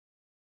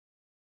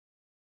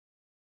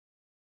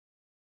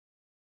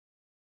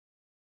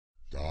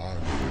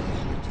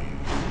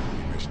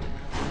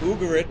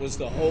Ugarit was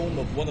the home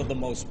of one of the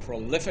most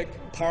prolific,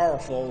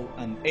 powerful,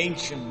 and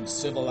ancient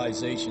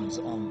civilizations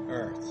on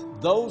Earth.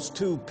 Those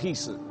two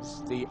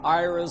pieces, the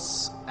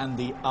iris and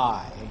the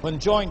eye, when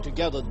joined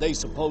together, they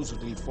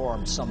supposedly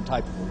formed some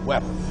type of a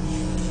weapon.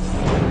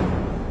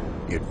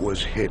 It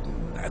was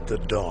hidden at the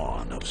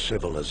dawn of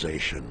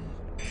civilization.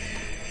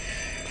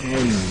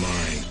 Oh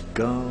my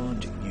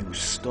God, you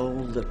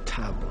stole the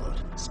tablet.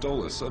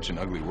 Stole is such an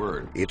ugly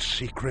word. Its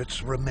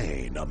secrets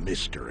remain a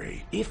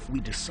mystery. If we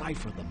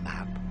decipher the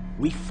map,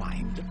 we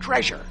find the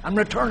treasure and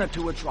return it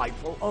to its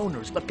rightful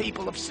owners, the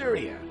people of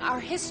Syria. Our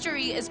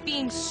history is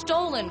being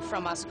stolen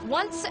from us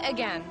once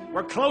again.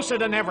 We're closer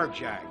than ever,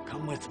 Jack.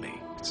 Come with me.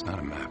 It's not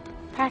a map.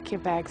 Pack your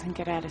bags and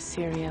get out of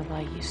Syria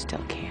while you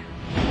still can.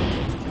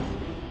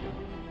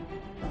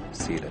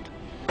 Seal it.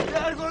 We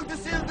are going to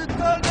seal the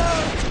tunnel!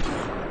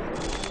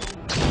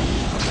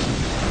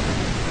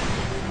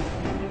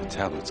 The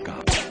tablet's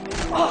gone.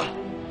 Ah!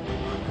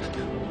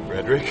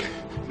 Frederick?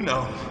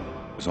 No.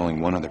 There's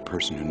only one other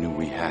person who knew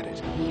we had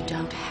it. You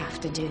don't have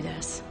to do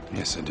this.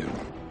 Yes, I do.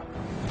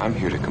 I'm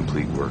here to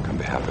complete work on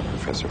behalf of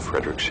Professor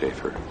Frederick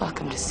Schaefer.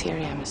 Welcome to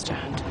Syria, Mr.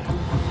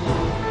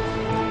 Hunter.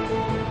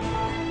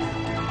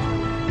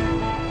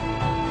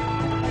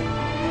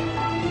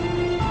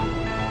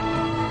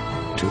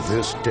 To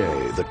this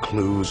day, the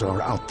clues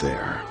are out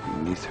there,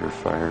 Beneath her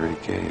fiery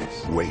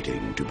gaze.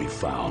 waiting to be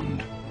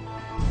found.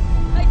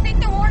 I think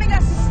they're warning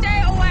us to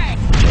stay away!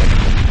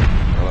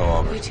 Hello,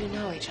 Albert. We two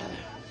know each other.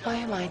 Why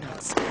am I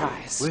not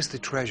surprised? Where's the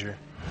treasure?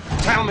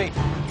 Tell me!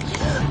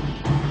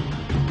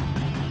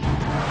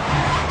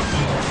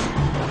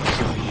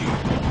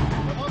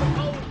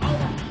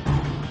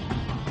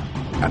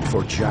 And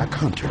for Jack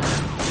Hunter,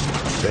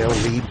 they'll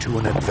lead to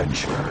an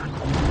adventure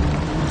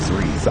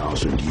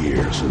 3,000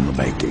 years in the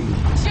making.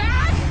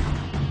 Jack!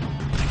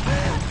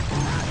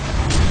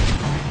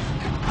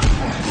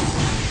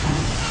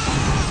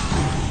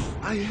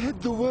 I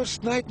had the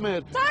worst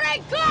nightmare.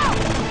 Tony, go!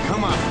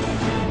 Come on!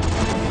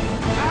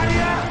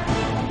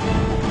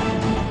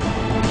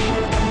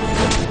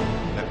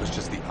 That was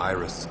just the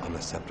iris on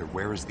the scepter.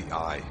 Where is the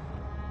eye?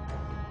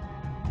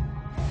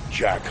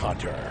 Jack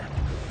Hunter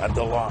and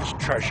the lost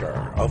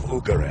treasure of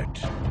Ugarit.